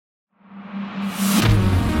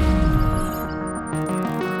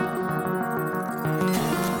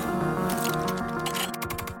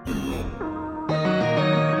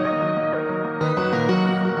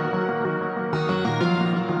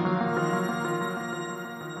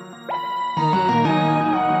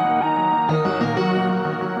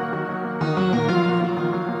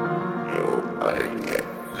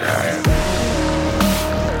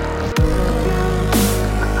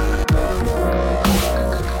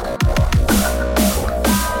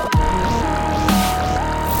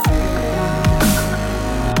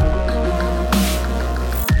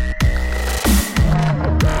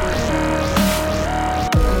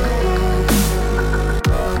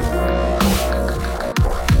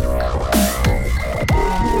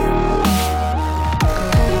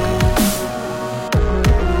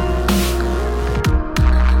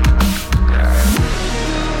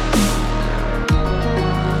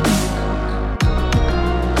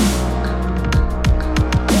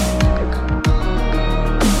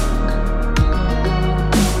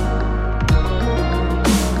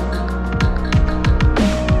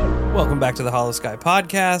back to the Hollow Sky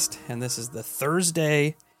Podcast, and this is the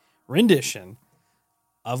Thursday rendition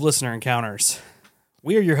of Listener Encounters.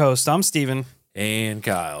 We are your hosts. I'm Steven. And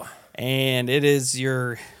Kyle. And it is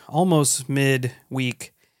your almost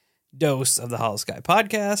mid-week dose of the Hollow Sky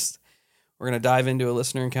Podcast. We're going to dive into a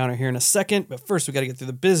listener encounter here in a second, but first we got to get through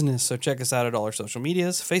the business, so check us out at all our social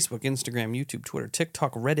medias, Facebook, Instagram, YouTube, Twitter,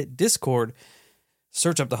 TikTok, Reddit, Discord.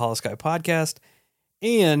 Search up the Hollow Sky Podcast,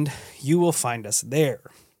 and you will find us there.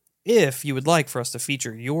 If you would like for us to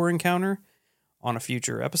feature your encounter on a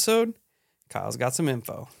future episode, Kyle's got some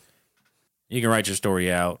info. You can write your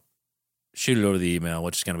story out, shoot it over the email,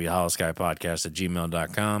 which is going to be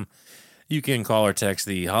hollowskypodcast@gmail.com. You can call or text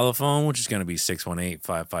the holophone, which is going to be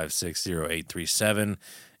 618-556-0837.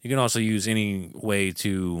 You can also use any way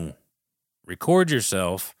to record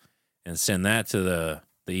yourself and send that to the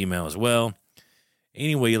email as well.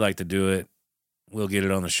 Any way you like to do it, we'll get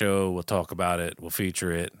it on the show. We'll talk about it. We'll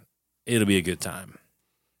feature it. It'll be a good time.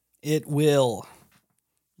 It will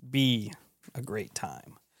be a great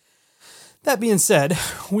time. That being said,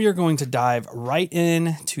 we are going to dive right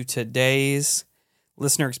into today's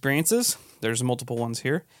listener experiences. There's multiple ones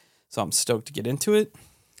here, so I'm stoked to get into it.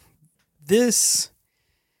 This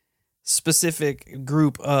specific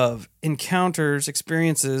group of encounters,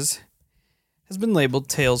 experiences, has been labeled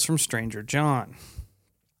Tales from Stranger John.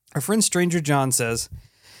 Our friend Stranger John says,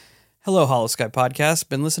 "Hello, Hollow Sky Podcast.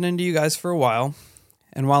 Been listening to you guys for a while,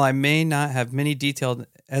 and while I may not have many detailed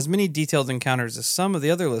encounters as some of the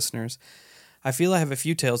other listeners, I feel I have a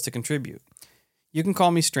few tales to contribute. You can call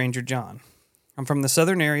me Stranger John. I'm from the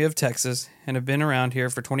southern area of Texas and have been around here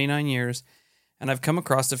for 29 years, and I've come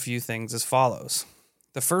across a few things as follows.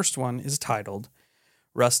 The first one is titled,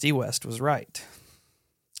 Rusty West Was Right.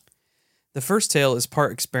 The first tale is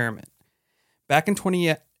part experiment. Back in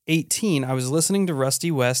 2018, I was listening to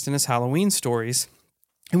Rusty West and his Halloween stories,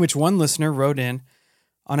 in which one listener wrote in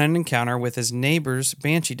on an encounter with his neighbor's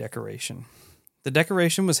banshee decoration. The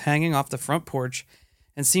decoration was hanging off the front porch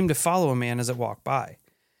and seemed to follow a man as it walked by.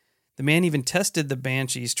 The man even tested the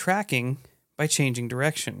banshee's tracking by changing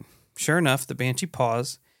direction. Sure enough, the banshee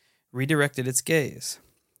paused, redirected its gaze.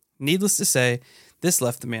 Needless to say, this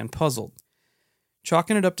left the man puzzled.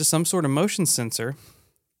 Chalking it up to some sort of motion sensor,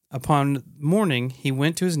 upon morning, he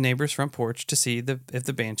went to his neighbor's front porch to see that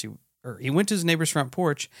the banshee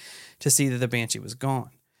was gone.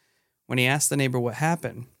 When he asked the neighbor what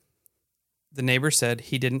happened, the neighbor said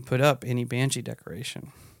he didn't put up any banshee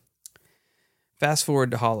decoration. Fast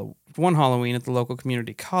forward to one Halloween at the local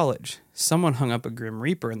community college. Someone hung up a Grim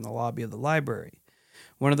Reaper in the lobby of the library.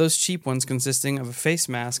 One of those cheap ones consisting of a face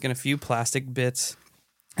mask and a few plastic bits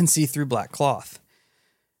and see-through black cloth.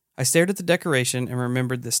 I stared at the decoration and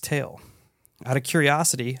remembered this tale. Out of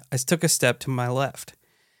curiosity, I took a step to my left.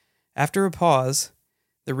 After a pause,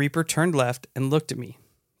 the Reaper turned left and looked at me,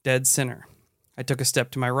 dead center. I took a step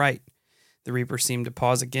to my right. The Reaper seemed to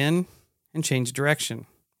pause again and change direction.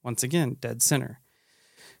 Once again, dead center.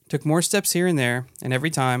 Took more steps here and there, and every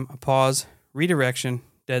time, a pause, redirection,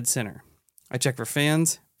 dead center. I checked for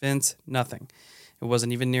fans, vents, nothing. It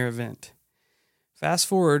wasn't even near a vent. Fast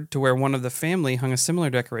forward to where one of the family hung a similar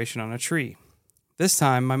decoration on a tree. This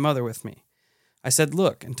time, my mother with me. I said,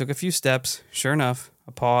 look, and took a few steps. Sure enough,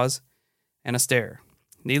 a pause and a stare.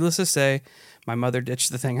 Needless to say, my mother ditched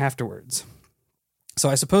the thing afterwards. So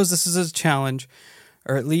I suppose this is a challenge,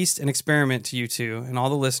 or at least an experiment to you two and all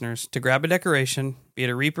the listeners, to grab a decoration, be it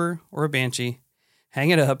a Reaper or a Banshee, hang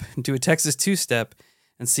it up, do a Texas two-step,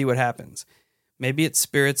 and see what happens. Maybe it's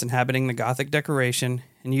spirits inhabiting the Gothic decoration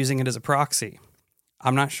and using it as a proxy.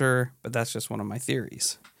 I'm not sure, but that's just one of my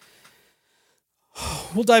theories.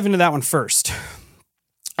 We'll dive into that one first.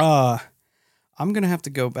 I'm going to have to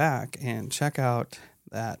go back and check out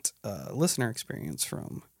that listener experience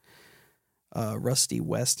from Rusty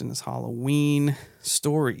West and his Halloween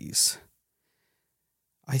stories.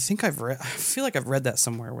 I feel like I've read that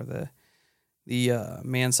somewhere where the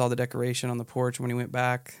man saw the decoration on the porch, and when he went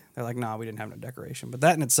back, they're like, nah, we didn't have no decoration. But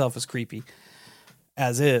that in itself is creepy,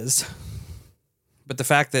 as is. But the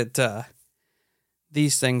fact that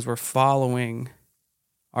these things were following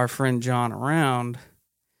our friend John around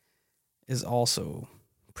is also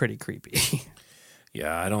pretty creepy.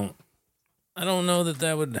 Yeah, I don't know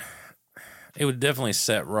that would... It would definitely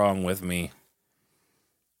set wrong with me.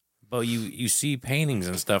 But you see paintings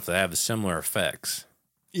and stuff that have similar effects.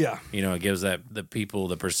 Yeah. You know, it gives the people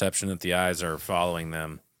the perception that the eyes are following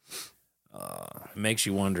them. It makes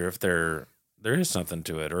you wonder if there is something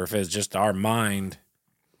to it, or if it's just our mind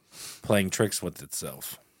playing tricks with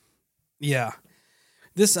itself. Yeah.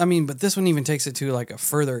 But this one even takes it to like a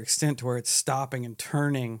further extent to where it's stopping and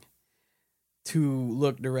turning to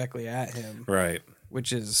look directly at him. Right.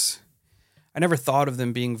 Which is, I never thought of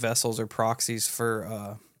them being vessels or proxies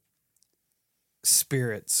for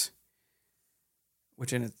spirits.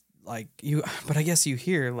 Which in it, like you, but I guess you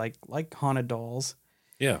hear like haunted dolls.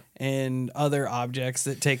 Yeah. And other objects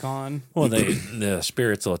that take on. Well, the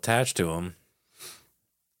spirits will attach to them.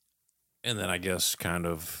 And then I guess kind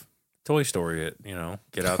of Toy Story it,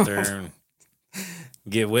 get out there and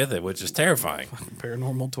get with it, which is terrifying.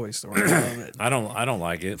 Paranormal Toy Story. I love it. I don't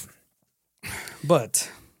like it.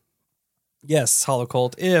 But yes,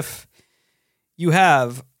 Holocult, if you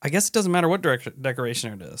have, I guess it doesn't matter what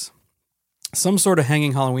decoration it is, some sort of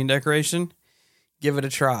hanging Halloween decoration, give it a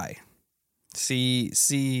try.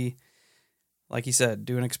 See, like you said,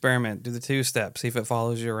 do an experiment, do the 2-step, see if it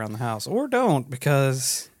follows you around the house, or don't,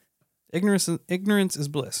 because ignorance is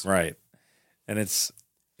bliss. Right. And it's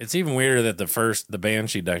even weirder that the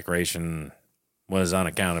Banshee decoration was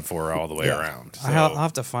unaccounted for all the way around. So. I'll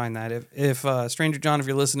have to find that. If Stranger John, if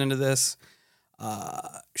you're listening to this,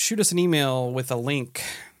 shoot us an email with a link.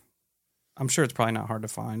 I'm sure it's probably not hard to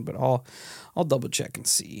find, but I'll double check and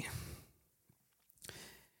see.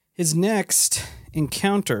 His next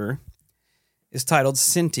encounter is titled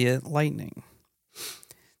Sentient Lightning.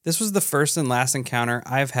 This was the first and last encounter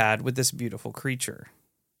I've had with this beautiful creature.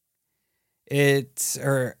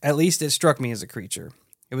 Or at least it struck me as a creature.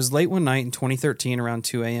 It was late one night in 2013 around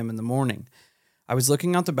 2 a.m. in the morning. I was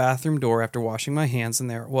looking out the bathroom door after washing my hands, and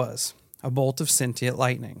there it was, a bolt of sentient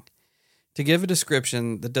lightning. To give a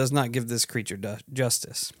description that does not give this creature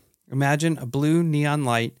justice, imagine a blue neon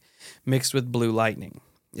light mixed with blue lightning.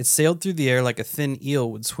 It sailed through the air like a thin eel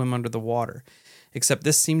would swim under the water, except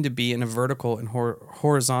this seemed to be in a vertical and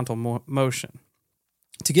horizontal motion.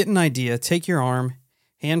 To get an idea, take your arm,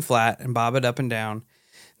 hand flat, and bob it up and down,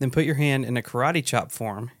 then put your hand in a karate chop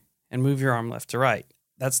form and move your arm left to right.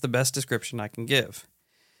 That's the best description I can give.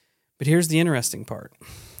 But here's the interesting part.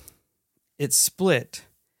 It split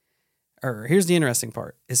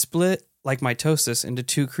like mitosis into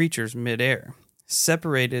two creatures midair,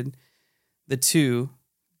 separated the two,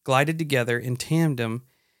 glided together in tandem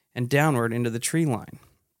and downward into the tree line.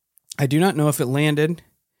 I do not know if it landed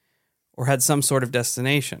or had some sort of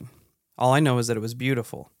destination. All I know is that it was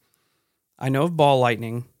beautiful. I know of ball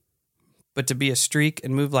lightning, but to be a streak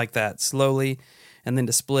and move like that slowly and then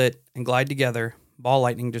to split and glide together, ball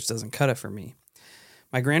lightning just doesn't cut it for me.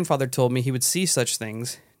 My grandfather told me he would see such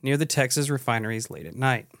things near the Texas refineries late at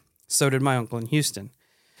night. So did my uncle in Houston.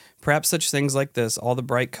 Perhaps such things like this, all the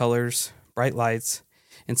bright colors, bright lights,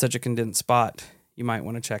 in such a condensed spot, you might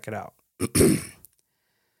want to check it out.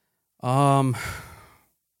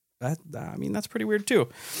 That's pretty weird too.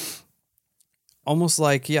 Almost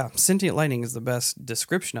like, sentient lightning is the best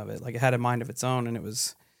description of it. Like it had a mind of its own, and it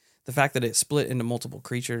was the fact that it split into multiple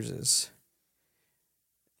creatures is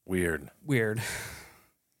weird. Like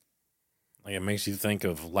it makes you think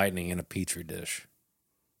of lightning in a petri dish.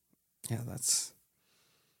 Yeah,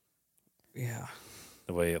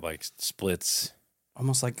 the way it like splits,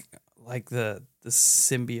 almost like the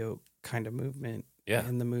symbiote kind of movement. Yeah.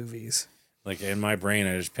 In the movies. Like in my brain,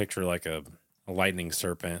 I just picture like a lightning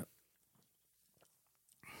serpent.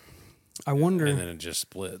 I wonder, and then it just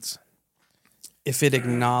splits. If it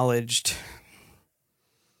acknowledged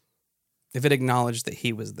that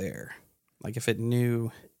he was there, like if it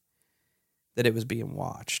knew that it was being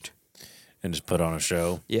watched, and just put on a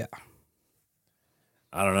show. Yeah.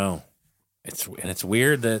 I don't know. It's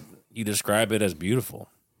weird that you describe it as beautiful.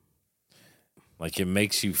 Like it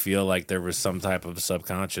makes you feel like there was some type of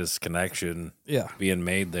subconscious connection being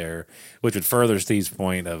made there, which would further Steve's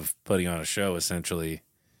point of putting on a show, essentially.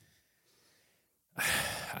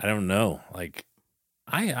 I don't know. Like,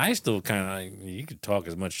 I still kind of, you could talk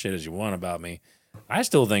as much shit as you want about me. I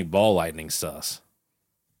still think ball lightning's sus.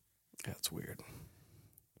 That's weird.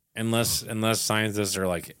 Unless scientists are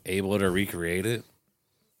like able to recreate it,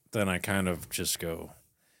 then I kind of just go,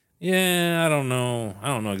 yeah, I don't know. I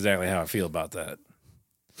don't know exactly how I feel about that.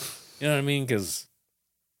 You know what I mean? Because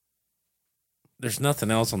there's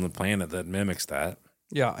nothing else on the planet that mimics that.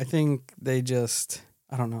 Yeah, I think they just,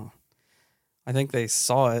 I don't know. I think they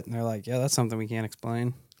saw it and they're like, yeah, that's something we can't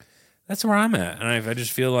explain. That's where I'm at. And I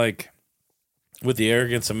just feel like with the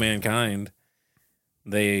arrogance of mankind,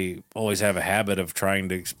 they always have a habit of trying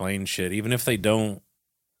to explain shit. Even if they don't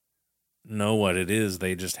know what it is,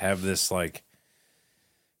 they just have this like,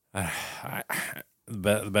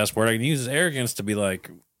 the best word I can use is arrogance to be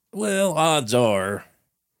like, well, odds are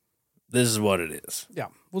this is what it is. Yeah,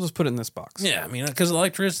 we'll just put it in this box. Yeah, I mean, because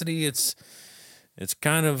electricity, it's It's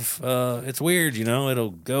kind of it's weird, you know.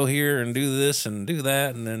 It'll go here and do this and do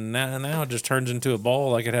that, and then now it just turns into a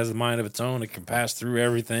ball like it has a mind of its own. It can pass through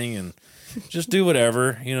everything and just do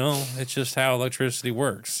whatever, you know. It's just how electricity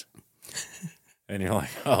works. And you're like,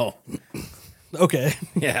 oh, Okay.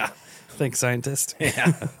 yeah, Thanks, scientist.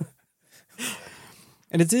 yeah.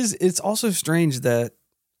 And it's also strange that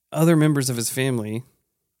other members of his family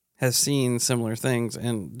have seen similar things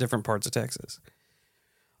in different parts of Texas.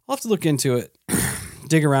 I'll have to look into it,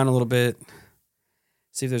 dig around a little bit,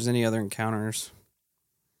 see if there's any other encounters,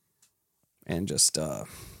 and just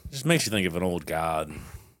Makes you think of an old god.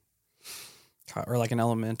 or like an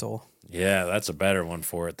elemental. Yeah, that's a better one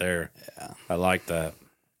for it there. Yeah, I like that.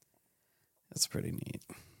 that's pretty neat.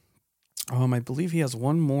 I believe he has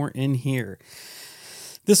one more in here.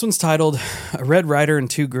 This one's titled "A Red Rider and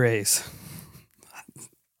Two Grays."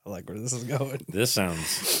 I like where this is going. This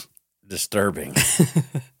sounds disturbing.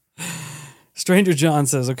 Stranger John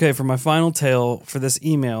says, okay, for my final tale for this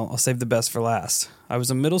email, I'll save the best for last. I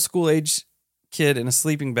was a middle school age kid in a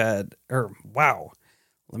sleeping bed. Let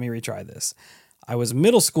me retry this. I was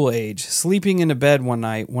middle school age, sleeping in a bed one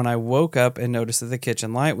night when I woke up and noticed that the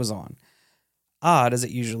kitchen light was on. Odd, as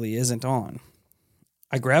it usually isn't on.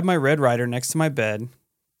 I grabbed my Red Ryder next to my bed,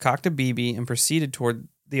 cocked a BB, and proceeded toward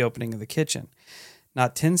the opening of the kitchen.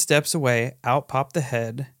 Not 10 steps away, out popped the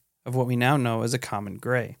head of what we now know as a common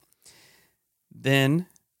gray. Then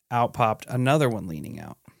out popped another one leaning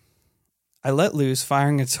out. I let loose,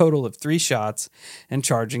 firing a total of 3 shots and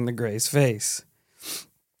charging the gray's face,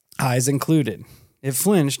 eyes included. It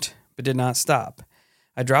flinched, but did not stop.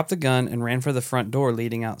 I dropped the gun and ran for the front door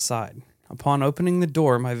leading outside. Upon opening the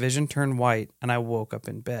door, my vision turned white and I woke up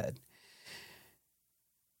in bed.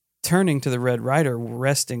 Turning to the Red Ryder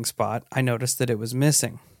resting spot, I noticed that it was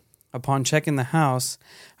missing. Upon checking the house,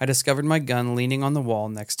 I discovered my gun leaning on the wall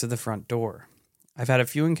next to the front door. I've had a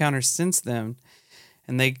few encounters since then,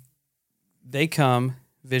 and they come,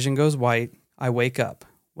 vision goes white, I wake up.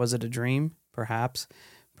 Was it a dream? Perhaps,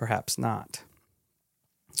 perhaps not.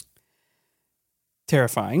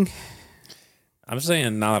 Terrifying. I'm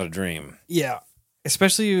saying not a dream. Yeah,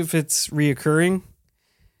 especially if it's reoccurring.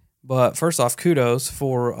 But first off, kudos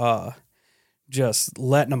for just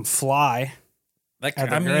letting them fly. Like, at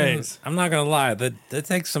the grays. I'm not gonna lie, that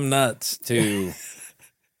takes some nuts to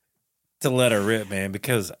let her rip, man.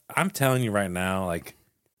 Because I'm telling you right now, like,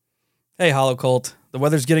 Hey, Hollow Cult, the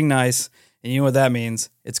weather's getting nice, and you know what that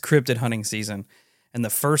means? It's cryptid hunting season. And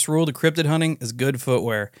the first rule to cryptid hunting is good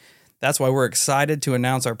footwear. That's why we're excited to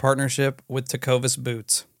announce our partnership with Tecovas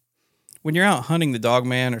Boots. When you're out hunting the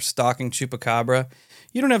Dogman or stalking Chupacabra,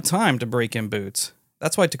 you don't have time to break in boots.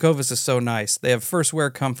 That's why Tecovas is so nice. They have first wear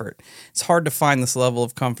comfort. It's hard to find this level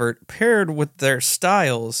of comfort paired with their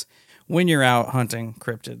styles when you're out hunting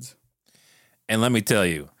cryptids. and let me tell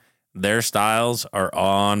you, their styles are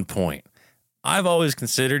on point. I've always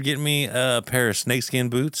considered getting me a pair of snakeskin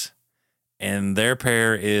boots, and their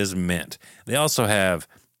pair is mint. They also have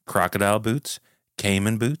crocodile boots,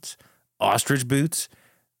 caiman boots, ostrich boots,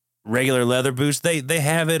 regular leather boots. They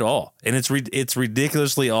have it all, and it's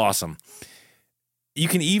ridiculously awesome. You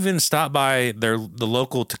can even stop by the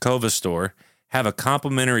local Tecovas store, have a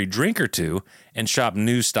complimentary drink or two, and shop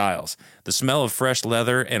new styles. The smell of fresh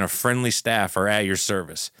leather and a friendly staff are at your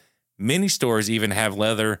service. Many stores even have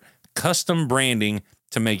leather custom branding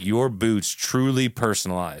to make your boots truly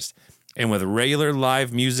personalized. And with regular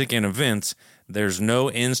live music and events, there's no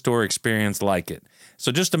in-store experience like it.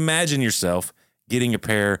 So just imagine yourself getting a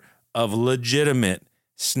pair of legitimate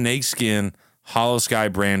snakeskin Hollow Sky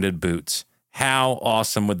branded boots. How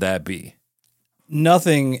awesome would that be?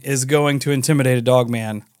 Nothing is going to intimidate a dog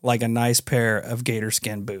man like a nice pair of gator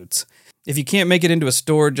skin boots. If you can't make it into a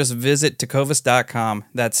store, just visit tecovas.com.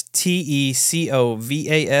 That's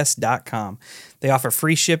TECOVAS.com. They offer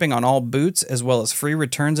free shipping on all boots as well as free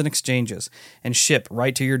returns and exchanges and ship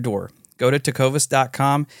right to your door. Go to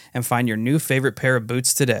tecovas.com and find your new favorite pair of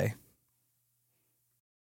boots today.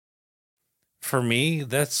 For me,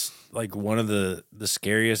 that's like one of the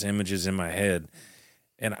scariest images in my head.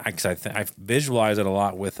 And I visualize it a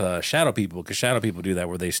lot with shadow people, because shadow people do that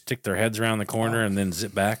where they stick their heads around the corner and then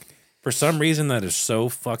zip back. For some reason, that is so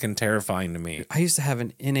fucking terrifying to me. I used to have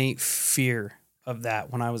an innate fear of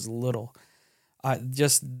that when I was little.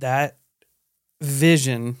 Just that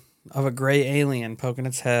vision of a gray alien poking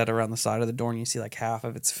its head around the side of the door, and you see like half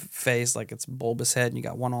of its face, like its bulbous head, and you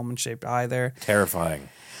got one almond-shaped eye there. Terrifying.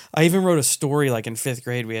 I even wrote a story, like in 5th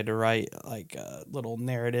grade, we had to write like a little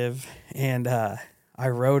narrative, and I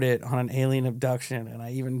wrote it on an alien abduction, and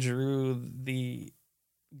I even drew the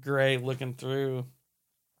gray looking through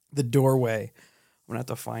the doorway. I'm gonna have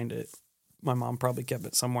to find it. My mom probably kept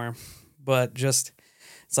it somewhere. But just,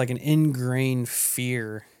 it's like an ingrained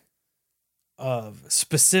fear of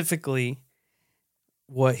specifically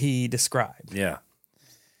what he described. Yeah.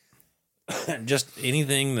 Just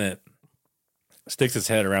anything that sticks its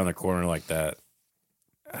head around the corner like that.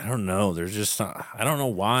 I don't know. I don't know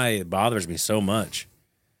why it bothers me so much.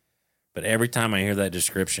 But every time I hear that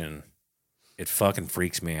description, it fucking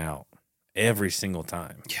freaks me out. Every single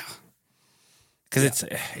time. Yeah. Because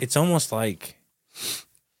it's almost like,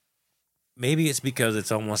 maybe it's because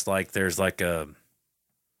it's almost like there's like a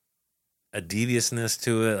deviousness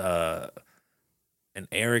to it, an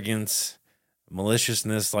arrogance,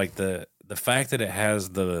 maliciousness, like the fact that it has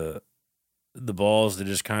the balls to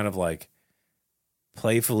just kind of like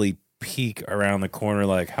playfully peek around the corner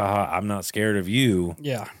like, haha, I'm not scared of you.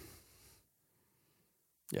 Yeah.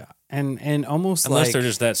 Yeah. And almost unless they're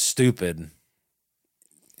just that stupid.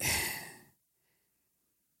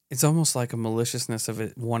 It's almost like a maliciousness of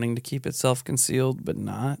it wanting to keep itself concealed, but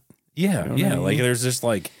not. Yeah. You know yeah. what I mean? Like there's just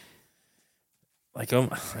like, I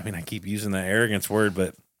mean, I keep using that arrogance word,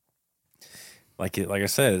 but like I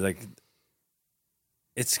said, like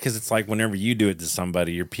it's because it's like whenever you do it to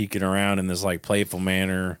somebody, you're peeking around in this like playful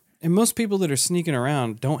manner. And most people that are sneaking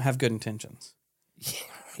around don't have good intentions.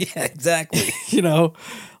 Yeah, exactly. You know,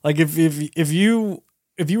 like if you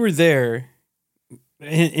were there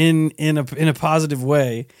in a positive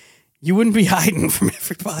way, you wouldn't be hiding from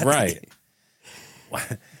everybody. Right.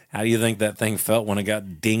 How do you think that thing felt when it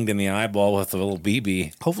got dinged in the eyeball with a little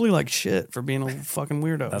BB? Hopefully like shit for being a fucking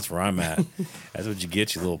weirdo. That's where I'm at. That's what you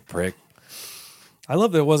get, you little prick. I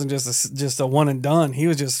love that it wasn't just a one and done. He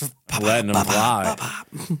was just letting them fly.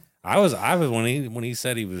 I was when he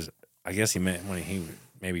said he was, I guess he meant when he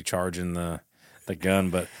maybe charging the gun,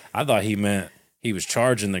 but I thought he meant he was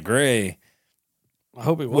charging the gray. I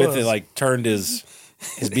hope it was. With it like turned his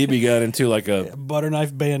BB gun into like a butter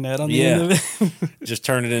knife bayonet on the end of it. Just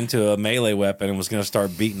turned it into a melee weapon and was going to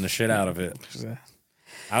start beating the shit out of it.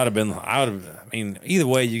 I mean, either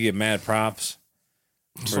way, you get mad props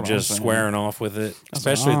for just squaring off with it,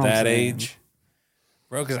 especially at that age,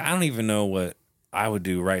 bro. Because I don't even know what I would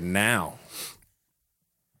do right now.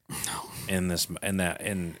 In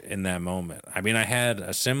that moment. I mean, I had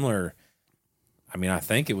a similar. I mean, I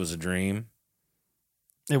think it was a dream.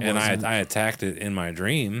 It wasn't. And I attacked it in my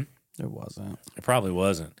dream. It wasn't. It probably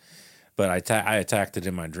wasn't. But I attacked it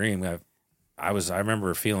in my dream. I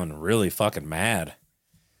remember feeling really fucking mad.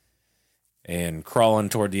 And crawling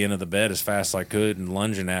toward the end of the bed as fast as I could and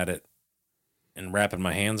lunging at it and wrapping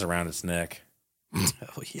my hands around its neck.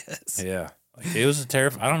 Oh, yes. Yeah. Like, it was a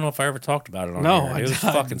terrifying. I don't know if I ever talked about it on here. It was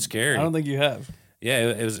fucking scary. I don't think you have. Yeah,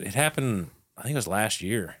 it happened, I think it was last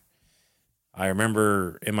year. I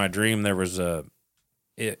remember in my dream there was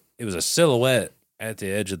it was a silhouette at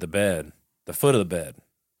the edge of the bed, the foot of the bed.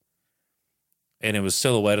 And it was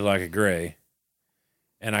silhouetted like a gray.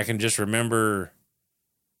 And I can just remember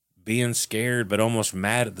being scared but almost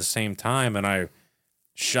mad at the same time. And I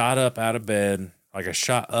shot up out of bed, like I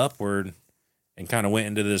shot upward and kind of went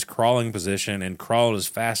into this crawling position and crawled as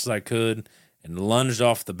fast as I could and lunged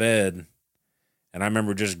off the bed. And I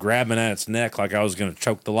remember just grabbing at its neck like I was going to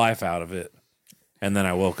choke the life out of it. And then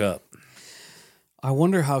I woke up. I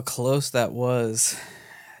wonder how close that was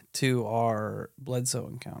to our Bledsoe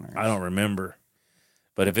encounter. I don't remember.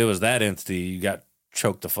 But if it was that entity, you got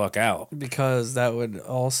choked the fuck out. Because that would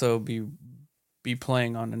also be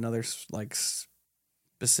playing on another like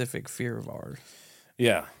specific fear of ours.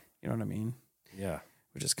 Yeah. You know what I mean? Yeah.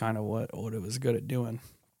 Which is kind of what it was good at doing.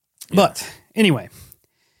 Yeah. But anyway,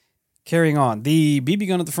 carrying on. The BB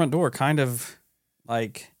gun at the front door kind of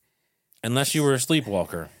like... Unless you were a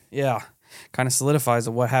sleepwalker. Yeah. Kind of solidifies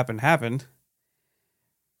that what happened.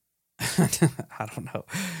 I don't know.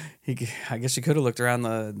 I guess you could have looked around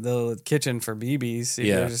the kitchen for BBs.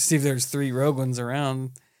 See if there's 3 rogue ones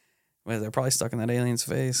around. Well, they're probably stuck in that alien's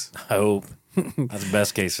face. I hope. That's the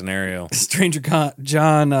best case scenario. Stranger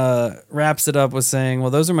John wraps it up with saying,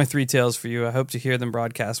 well, those are my 3 tales for you. I hope to hear them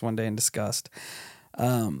broadcast one day and discussed.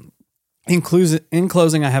 In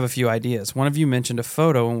closing, I have a few ideas. One of you mentioned a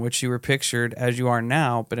photo in which you were pictured as you are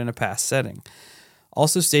now, but in a past setting.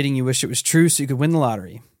 Also stating you wish it was true so you could win the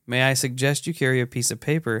lottery. May I suggest you carry a piece of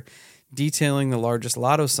paper detailing the largest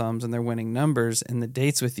lotto sums and their winning numbers and the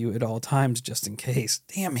dates with you at all times just in case.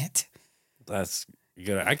 Damn it. That's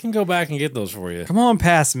good. I can go back and get those for you. Come on,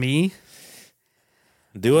 past me.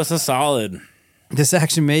 Do us a solid. This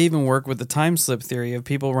action may even work with the time slip theory of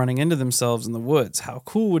people running into themselves in the woods. How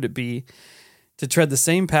cool would it be to tread the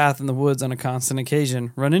same path in the woods on a constant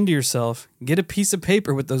occasion, run into yourself, get a piece of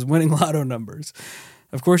paper with those winning lotto numbers?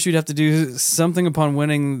 Of course, you'd have to do something upon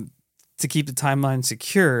winning to keep the timeline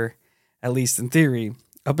secure, at least in theory,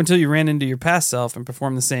 up until you ran into your past self and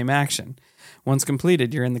performed the same action. Once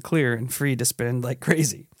completed, you're in the clear and free to spend like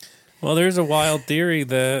crazy. Well, there's a wild theory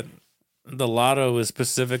that the lotto is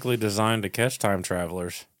specifically designed to catch time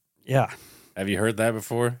travelers. Yeah. Have you heard that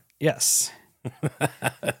before? Yes.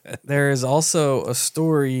 There is also a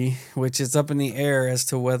story which is up in the air as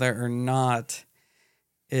to whether or not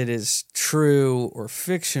it is true or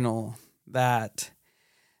fictional that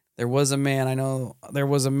there was a man,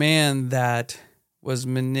 that was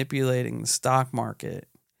manipulating the stock market.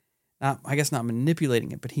 Not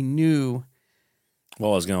manipulating it, but he knew what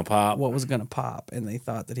was going to pop, and they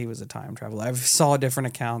thought that he was a time traveler. I've saw different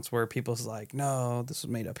accounts where people's like, no, this was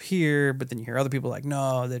made up here, but then you hear other people like,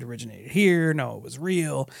 no, that originated here, no, it was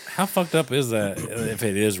real. How fucked up is that if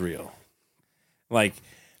it is real? Like,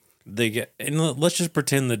 let's just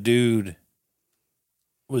pretend the dude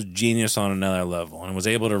was genius on another level and was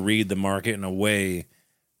able to read the market in a way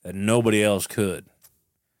that nobody else could.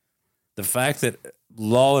 The fact that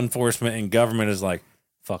law enforcement and government is like,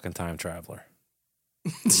 fucking time traveler.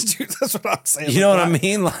 Dude, that's what I'm saying. You know what I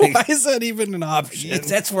mean? Like, why is that even an option?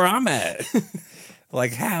 That's where I'm at.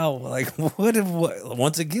 Like, how? Like, what?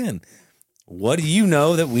 Once again, what do you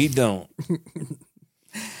know that we don't?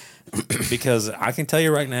 Because I can tell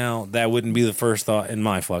you right now, that wouldn't be the first thought in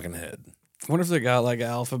my fucking head. I wonder if they got like an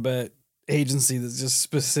alphabet agency that's just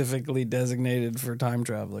specifically designated for time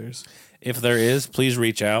travelers. If there is, please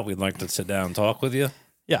reach out. We'd like to sit down and talk with you.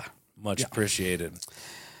 Yeah. Much appreciated.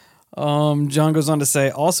 John goes on to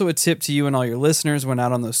say, also a tip to you and all your listeners when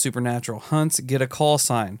out on those supernatural hunts, get a call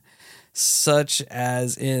sign. Such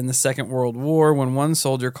as in the Second World War, when one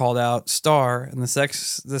soldier called out Star and the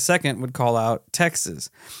second would call out Texas,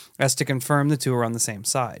 as to confirm the two are on the same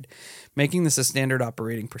side. Making this a standard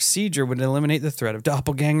operating procedure would eliminate the threat of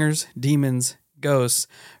doppelgangers, demons, ghosts,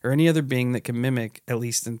 or any other being that can mimic, at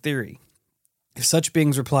least in theory. If such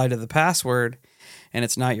beings reply to the password and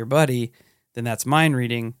it's not your buddy, then that's mind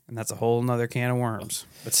reading, and that's a whole nother can of worms.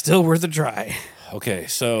 But still worth a try. Okay,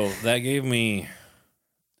 so that gave me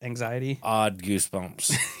anxiety, odd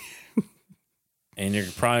goosebumps. And you're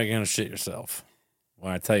probably going to shit yourself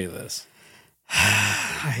when I tell you this.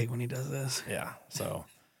 I hate when he does this. Yeah, so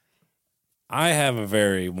I have a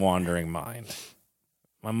very wandering mind.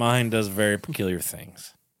 My mind does very peculiar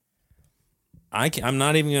things. I'm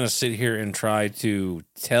not even going to sit here and try to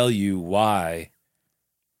tell you why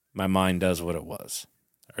my mind does what it was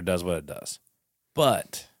or does what it does.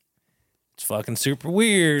 But it's fucking super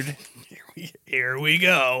weird. Here we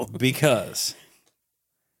go. Because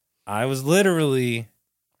I was literally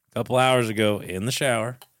a couple hours ago in the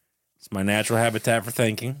shower. It's my natural habitat for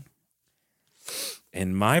thinking.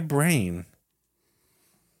 And my brain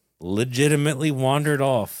legitimately wandered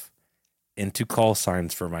off into call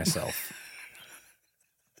signs for myself.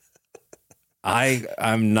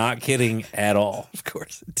 I'm not kidding at all. Of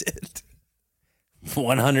course it did.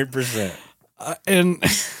 100%. And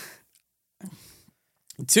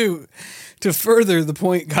to further the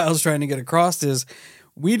point Kyle's trying to get across is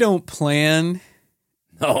we don't plan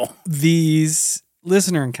these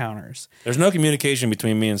listener encounters. There's no communication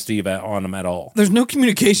between me and Steve on them at all. There's no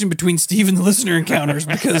communication between Steve and the listener encounters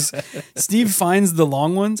because Steve finds the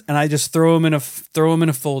long ones and I just throw them in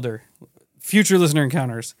a folder. Future listener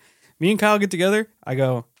encounters. Me and Kyle get together. I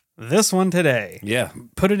go, this one today. Yeah.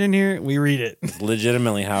 Put it in here. We read it. It's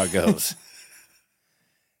legitimately how it goes.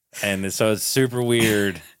 And so it's super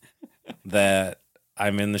weird that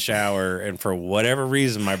I'm in the shower and for whatever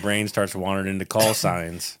reason, my brain starts wandering into call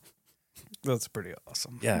signs. That's pretty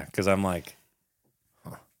awesome. Yeah. Cause I'm like,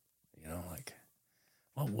 like,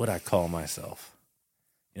 what would I call myself?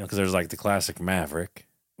 Cause there's like the classic Maverick,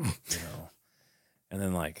 and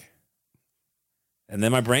then and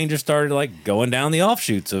then my brain just started like going down the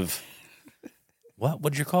offshoots of what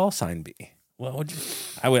would your call sign be? What would you?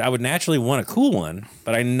 I would naturally want a cool one,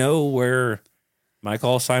 but I know where my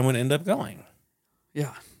call sign would end up going.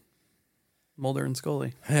 Yeah, Mulder and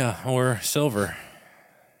Scully. Yeah, or Silver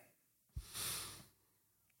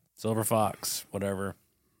Fox, whatever.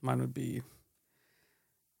 Mine would be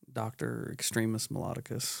Dr. Extremus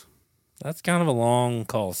Melodicus. That's kind of a long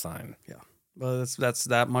call sign. Yeah. But that's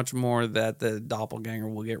that much more that the doppelganger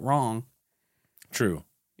will get wrong. True.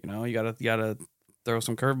 You gotta throw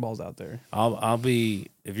some curveballs out there. I'll be,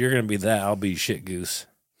 if you're gonna be that, I'll be shit goose.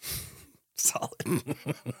 Solid.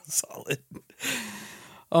 Solid.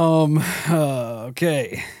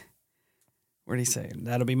 Okay. What did he say?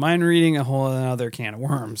 That'll be mind reading, a whole other can of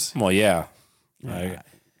worms. Well, yeah.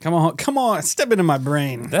 Come on, step into my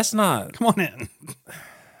brain. That's not. Come on in.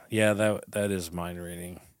 Yeah, that is mind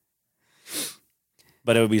reading.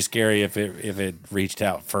 But it would be scary if it reached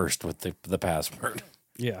out first with the password.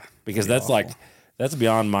 Yeah. Because that's awful. That's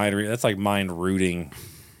beyond mind. That's like mind rooting.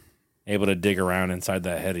 Able to dig around inside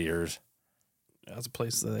that head of yours. That's a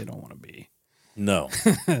place that they don't want to be. No.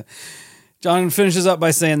 John finishes up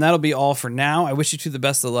by saying, that'll be all for now. I wish you two the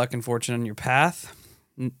best of luck and fortune on your path.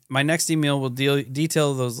 My next email will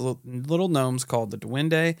detail those little gnomes called the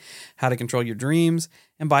Duende, how to control your dreams,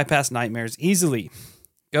 and bypass nightmares easily.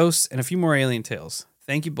 Ghosts, and a few more alien tales.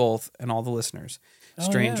 Thank you both and all the listeners.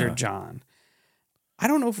 Stranger John. I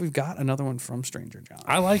don't know if we've got another one from Stranger John.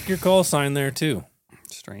 I like your call sign there, too.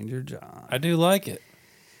 Stranger John. I do like it.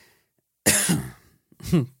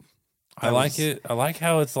 I like it. I like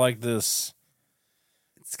how it's like this.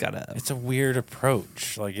 It's a weird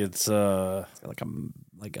approach. Like it's got like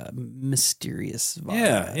a mysterious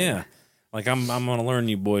vibe. Yeah. Like I'm gonna learn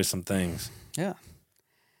you boys some things. Yeah.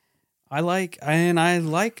 I like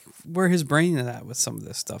where his brain is at with some of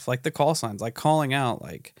this stuff. Like the call signs, like calling out,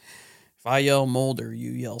 like if I yell Mulder,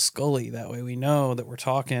 you yell Scully. That way we know that we're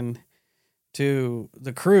talking to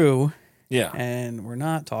the crew. Yeah. And we're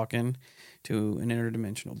not talking to an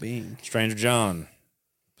interdimensional being. Stranger John.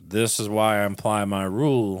 This is why I imply my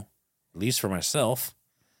rule, at least for myself.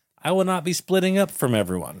 I will not be splitting up from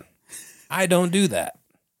everyone. I don't do that.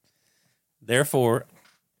 Therefore,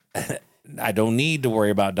 I don't need to worry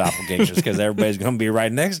about doppelgangers because everybody's going to be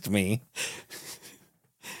right next to me.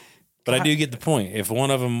 But I do get the point. If one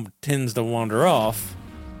of them tends to wander off,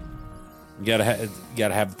 you gotta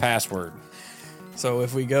have the password. So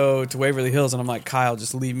if we go to Waverly Hills and I'm like, Kyle,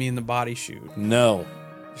 just leave me in the body chute. No.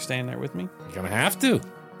 You're staying there with me? You're going to have to.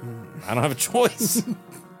 I don't have a choice.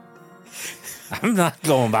 I'm not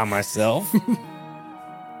going by myself.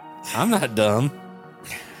 I'm not dumb.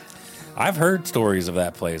 I've heard stories of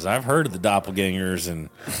that place. I've heard of the doppelgangers and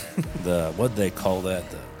what they call that?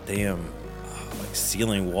 The damn like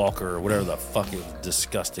ceiling walker or whatever the fuck it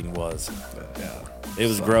disgusting was. Yeah. It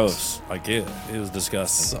was gross. Like it was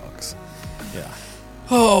disgusting. Sucks. Yeah.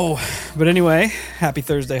 Oh, but anyway, happy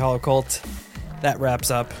Thursday, Holocult. That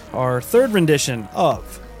wraps up our third rendition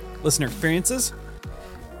of Listener Experiences.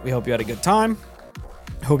 We hope you had a good time.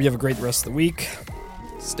 Hope you have a great rest of the week.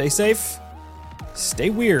 Stay safe. Stay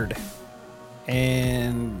weird.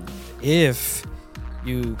 And if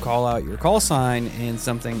you call out your call sign and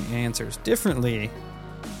something answers differently,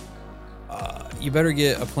 you better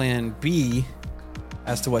get a plan B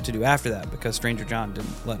as to what to do after that, because Stranger John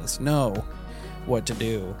didn't let us know what to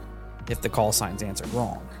do if the call signs answered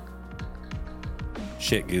wrong.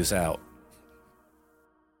 Shit goose out.